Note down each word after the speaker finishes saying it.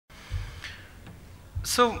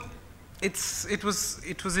So it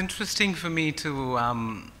was interesting for me to,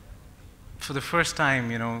 for the first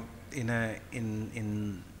time, in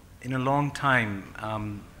a long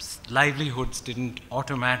time, livelihoods didn't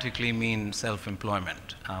automatically mean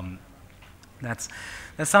self-employment. That's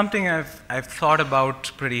something I've thought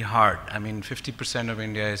about pretty hard. I mean, 50% of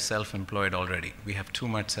India is self-employed already. We have too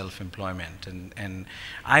much self-employment, and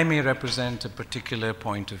I may represent a particular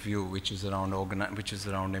point of view, which is around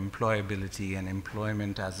employability and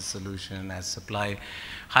employment as a solution, as supply,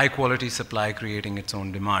 high-quality supply creating its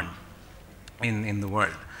own demand in the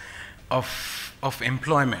world of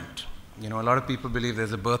employment. A lot of people believe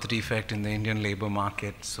there's a birth defect in the Indian labor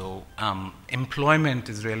market, so employment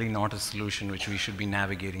is really not a solution which we should be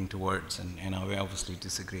navigating towards, and we obviously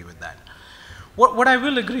disagree with that. What I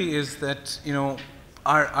will agree is that,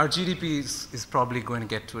 our GDP is probably going to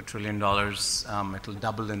get to $1 trillion. It'll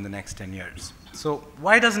double in the next 10 years. So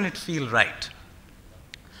why doesn't it feel right?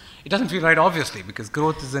 It doesn't feel right, obviously, because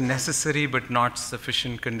growth is a necessary but not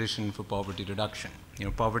sufficient condition for poverty reduction.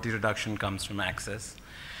 Poverty reduction comes from access.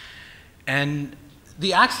 And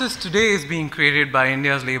the access today is being created by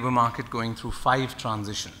India's labor market going through 5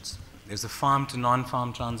 transitions. There's a farm to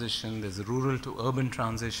non-farm transition, there's a rural to urban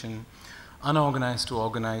transition, unorganized to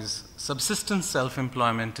organized, subsistence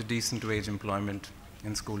self-employment to decent wage employment,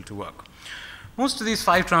 and school to work. Most of these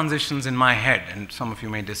 5 transitions in my head, and some of you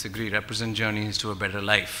may disagree, represent journeys to a better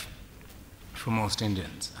life for most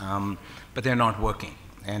Indians, but they're not working.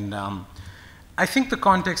 And I think the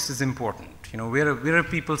context is important. We're a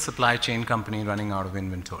people supply chain company running out of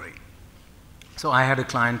inventory. So I had a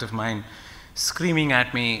client of mine screaming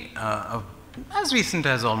at me as recent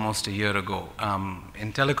as almost a year ago,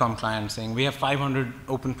 in telecom client saying, we have 500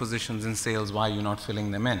 open positions in sales, why are you not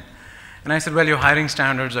filling them in? And I said, well, your hiring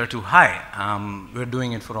standards are too high. We're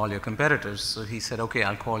doing it for all your competitors. So he said, okay,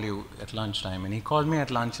 I'll call you at lunchtime. And he called me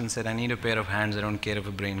at lunch and said, I need a pair of hands, I don't care if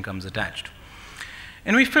a brain comes attached.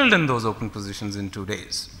 And we filled in those open positions in 2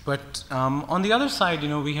 days. But on the other side,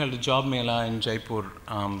 we held a job mela in Jaipur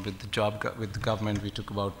with the government. We took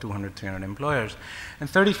about 200, 300 employers, and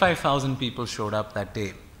 35,000 people showed up that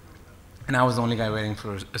day. And I was the only guy wearing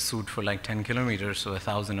a suit for like 10 kilometers, so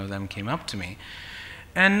 1,000 of them came up to me.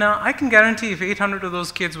 And I can guarantee if 800 of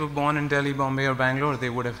those kids were born in Delhi, Bombay, or Bangalore, they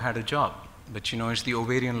would have had a job. But it's the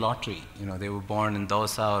ovarian lottery. They were born in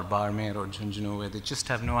Dausa or Barmer or Jhunjhunu, where they just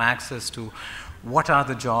have no access to what are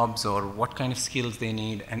the jobs or what kind of skills they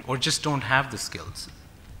need, or just don't have the skills.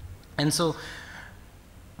 And so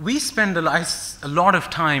we spend a lot of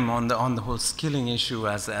time on the whole skilling issue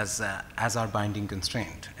as our binding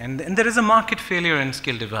constraint. And there is a market failure in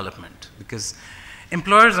skill development, because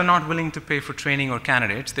employers are not willing to pay for training or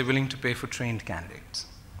candidates, they're willing to pay for trained candidates.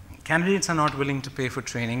 Candidates are not willing to pay for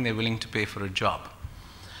training, they're willing to pay for a job.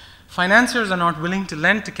 Financiers are not willing to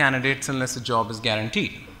lend to candidates unless a job is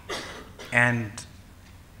guaranteed. And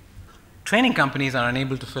training companies are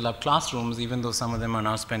unable to fill up classrooms, even though some of them are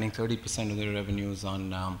now spending 30% of their revenues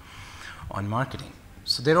on marketing.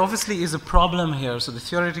 So there obviously is a problem here. So the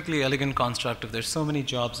theoretically elegant construct of there's so many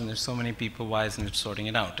jobs and there's so many people, why isn't it sorting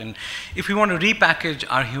it out? And if we want to repackage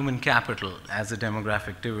our human capital as a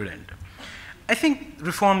demographic dividend, I think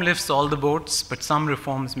reform lifts all the boats, but some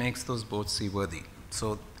reforms makes those boats seaworthy.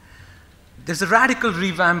 So there's a radical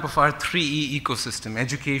revamp of our 3E ecosystem: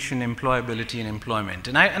 education, employability, and employment.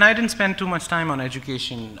 And I didn't spend too much time on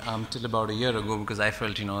education till about a year ago, because I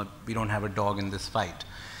felt, we don't have a dog in this fight.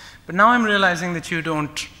 But now I'm realizing that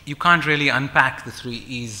you can't really unpack the 3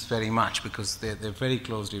 E's very much, because they're very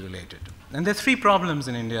closely related. And there are 3 problems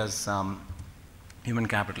in India's human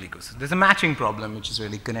capital ecosystem. There's a matching problem, which is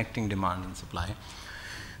really connecting demand and supply.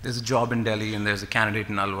 There's a job in Delhi and there's a candidate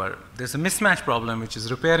in Alwar. There's a mismatch problem, which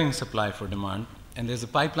is repairing supply for demand. And there's a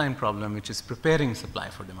pipeline problem, which is preparing supply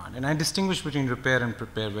for demand. And I distinguish between repair and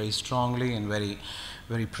prepare very strongly and very,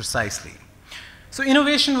 very precisely. So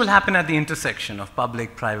innovation will happen at the intersection of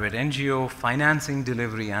public, private, NGO, financing,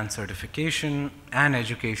 delivery, and certification, and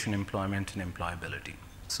education, employment, and employability.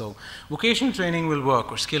 So vocational training will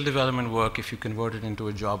work, or skill development work, if you convert it into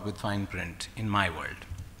a job with fine print in my world.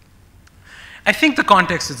 I think the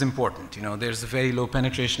context is important. There's a very low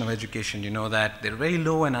penetration of education. That there are very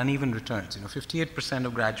low and uneven returns. 58%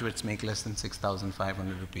 of graduates make less than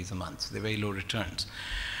 6,500 rupees a month. So they're very low returns.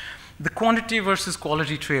 The quantity versus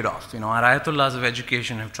quality trade-off. Our ayatollahs of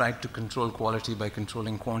education have tried to control quality by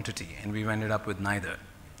controlling quantity, and we've ended up with neither.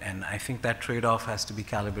 And I think that trade-off has to be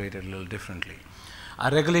calibrated a little differently.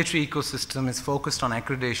 Our regulatory ecosystem is focused on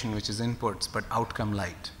accreditation, which is inputs, but outcome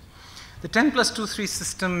light. The 10+2, 3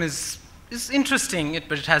 system is is interesting,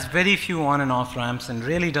 but it has very few on and off ramps and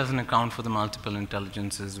really doesn't account for the multiple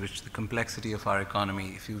intelligences, which the complexity of our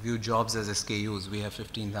economy. If you view jobs as SKUs, we have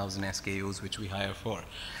 15,000 SKUs which we hire for.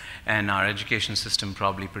 And our education system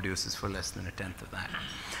probably produces for less than a tenth of that.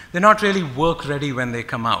 They're not really work ready when they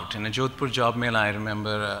come out. In a Jodhpur job mail, I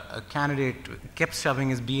remember a candidate kept shoving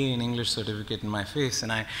his BA in English certificate in my face,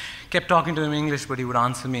 and I kept talking to him in English, but he would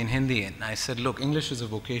answer me in Hindi. And I said, look, English is a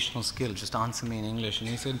vocational skill, just answer me in English. And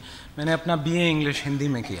he said, मैंने अपना BA English Hindi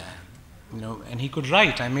में किया है. You know, and he could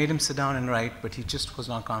write. I made him sit down and write, but he just was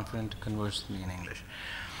not confident to converse with me in English.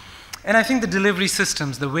 And I think the delivery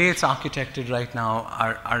systems, the way it's architected right now,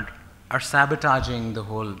 are sabotaging the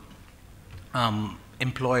whole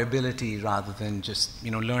employability rather than just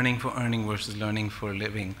learning for earning versus learning for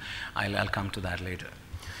living. I'll come to that later.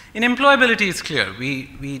 In employability, it's clear.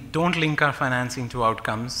 We don't link our financing to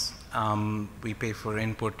outcomes. We pay for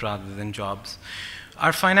input rather than jobs.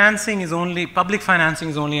 Our financing is public financing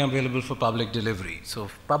is only available for public delivery. So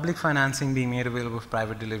public financing being made available for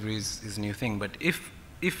private delivery is a new thing. But if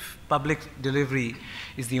public delivery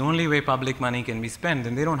is the only way public money can be spent,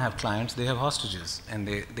 then they don't have clients, they have hostages, and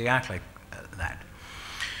they act like that.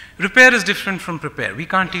 Repair is different from prepare. We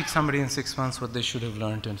can't teach somebody in 6 months what they should have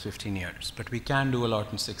learned in 15 years, but we can do a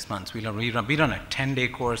lot in 6 months. We run a 10-day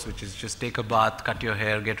course, which is just take a bath, cut your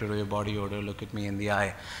hair, get rid of your body odor, look at me in the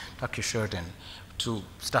eye, tuck your shirt in, to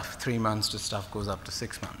stuff 3 months to stuff goes up to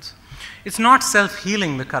 6 months. It's not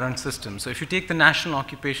self-healing, the current system. So if you take the national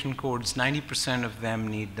occupation codes, 90% of them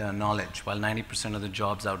need knowledge, while 90% of the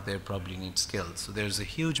jobs out there probably need skills. So there's a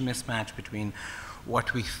huge mismatch between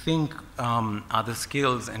what we think are the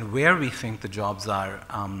skills and where we think the jobs are.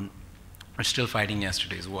 We're still fighting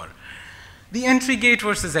yesterday's war. The entry gate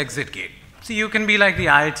versus exit gate. See, you can be like the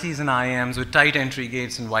IITs and IIMs with tight entry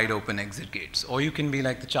gates and wide open exit gates. Or you can be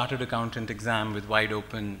like the chartered accountant exam with wide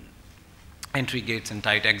open entry gates and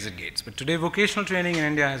tight exit gates. But today, vocational training in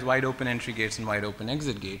India has wide open entry gates and wide open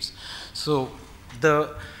exit gates. So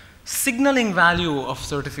the signaling value of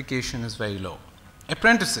certification is very low.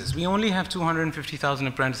 Apprentices, we only have 250,000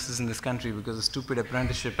 apprentices in this country because of the stupid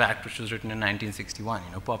Apprenticeship Act, which was written in 1961.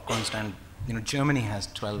 Popcorn stand, Germany has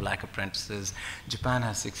 12 lakh apprentices, Japan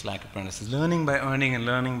has 6 lakh apprentices. Learning by earning and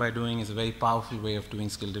learning by doing is a very powerful way of doing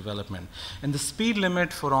skill development. And the speed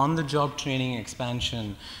limit for on-the-job training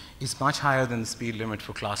expansion is much higher than the speed limit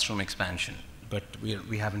for classroom expansion, but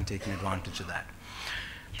we haven't taken advantage of that.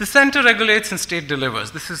 The center regulates and state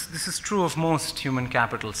delivers. This is true of most human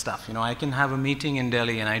capital stuff. I can have a meeting in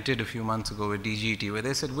Delhi, and I did a few months ago with DGT, where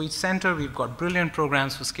they said, we've got brilliant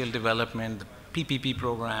programs for skill development, the PPP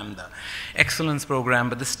program, the excellence program,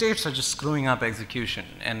 but the states are just screwing up execution.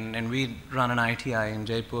 And we run an ITI in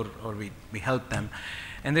Jaipur, or we help them.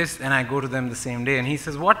 And I go to them the same day, and he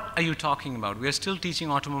says, what are you talking about? We are still teaching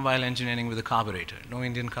automobile engineering with a carburetor. No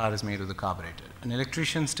Indian car is made with a carburetor. An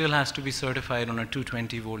electrician still has to be certified on a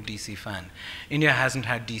 220-volt DC fan. India hasn't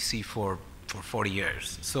had DC for 40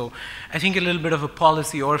 years. So I think a little bit of a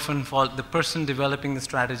policy orphan fault. The person developing the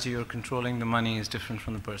strategy or controlling the money is different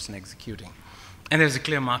from the person executing. And there's a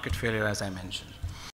clear market failure, as I mentioned.